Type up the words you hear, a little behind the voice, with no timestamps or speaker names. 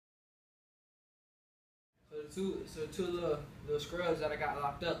two little scrubs that I got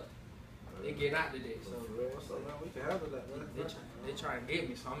locked up. They getting out today, so what's up, man? We can handle that, man. They trying to get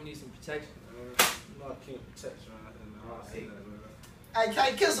me, so I'm gonna need some protection. No, I can't protection right here, man. I see that, man. Hey,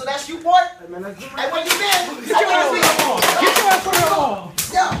 K Kissel, that's you, boy? Hey, man, that's you. Hey, where you been? Get your ass on the wall. Get your ass on the wall.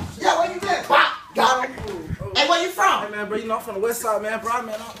 Yeah, where you been? Bop, got him. Hey, where you from? Hey, man, bro, you know I'm from the west side, man. Bro,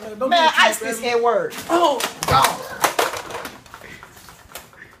 man, don't man, ice this N-word. Oh, gone.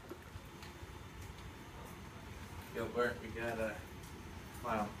 Yo, Bert, we got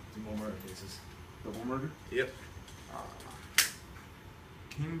file 2 more murder cases. Double murder? Yep.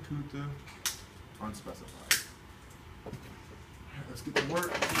 King Tuta, unspecified. Alright, let's get to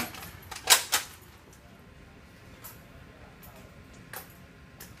work.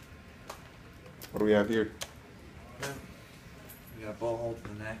 What do we have here? We got a bullet hole to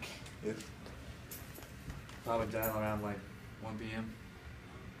the neck. Yes. Probably died around like 1 p.m.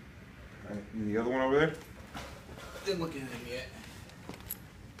 Alright, and the other one over there? Didn't look at him yet.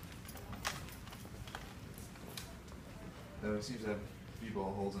 It seems to have a few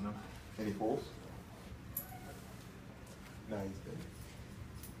bullet holes in him. Any holes? No, he's dead.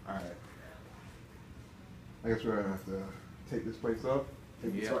 Alright. I guess we're gonna have to take this place up,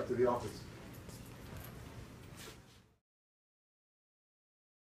 take it back to the office.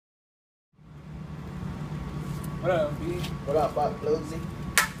 What up, B? What up, Bob Bluesy?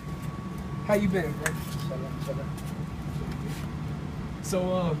 How you been, bro? Chillin'.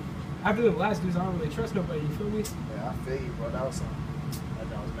 So, after the last news, I don't really trust nobody, you feel me? Yeah, I feel you, bro. That was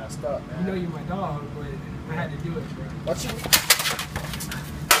messed up, man. You know you're my dog, but I had to do it, bro. What you...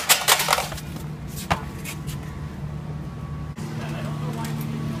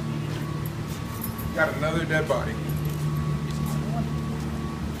 Got another dead body.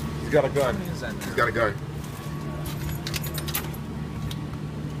 He's got a gun. He's got a gun.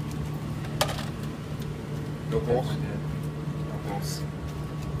 No pulse? No pulse.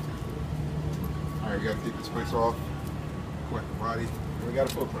 Alright, you gotta take this place off. Collect the body. And we got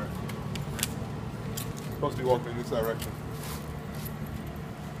a footprint. Supposed to be walking in this direction.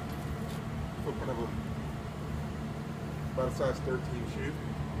 Footprint of a about a size 13 shoe.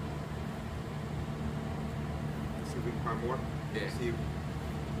 See if we can find more. Yeah. See if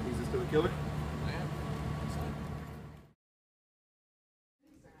he's this to the killer.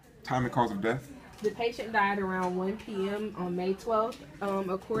 Time and cause of death. The patient died around 1 p.m. on May 12th.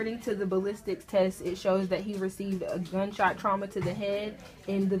 According to the ballistics test, it shows that he received a gunshot trauma to the head,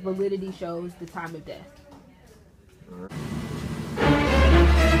 and the validity shows the time of death.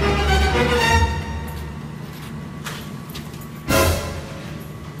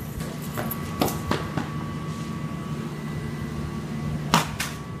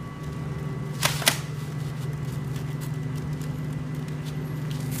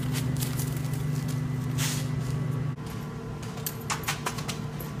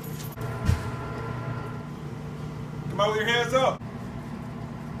 Come out with your hands up.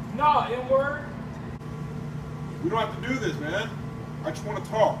 Nah, N-word. We don't have to do this, man. I just want to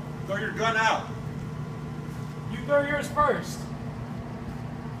talk. Throw your gun out. You throw yours first.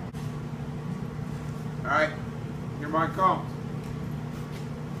 Alright, here mine comes.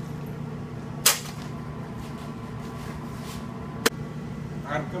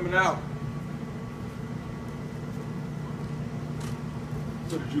 Alright, I'm coming out.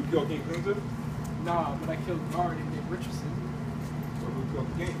 So did you kill King Crimson? Nah, but I killed Guard and Nick Richardson. So who killed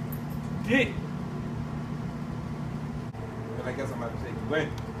the king? Dick! Then I guess I'm about to take you in.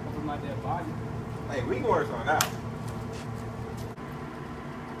 Over my dead body. Hey, we can work something out.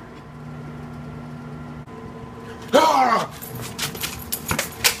 Ah!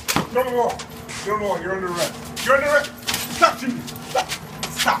 Get on the wall. Get on the wall. You're under arrest. You're under arrest. Stop shooting. Stop.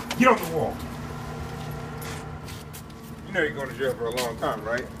 Stop. Get on the wall. You know you're going to jail for a long time,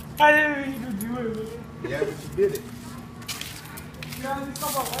 right? I didn't even do it, man. Yeah, but you did it. You know,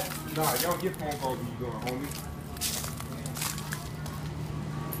 talk about what? Nah, you don't get phone calls when you're doing, homie.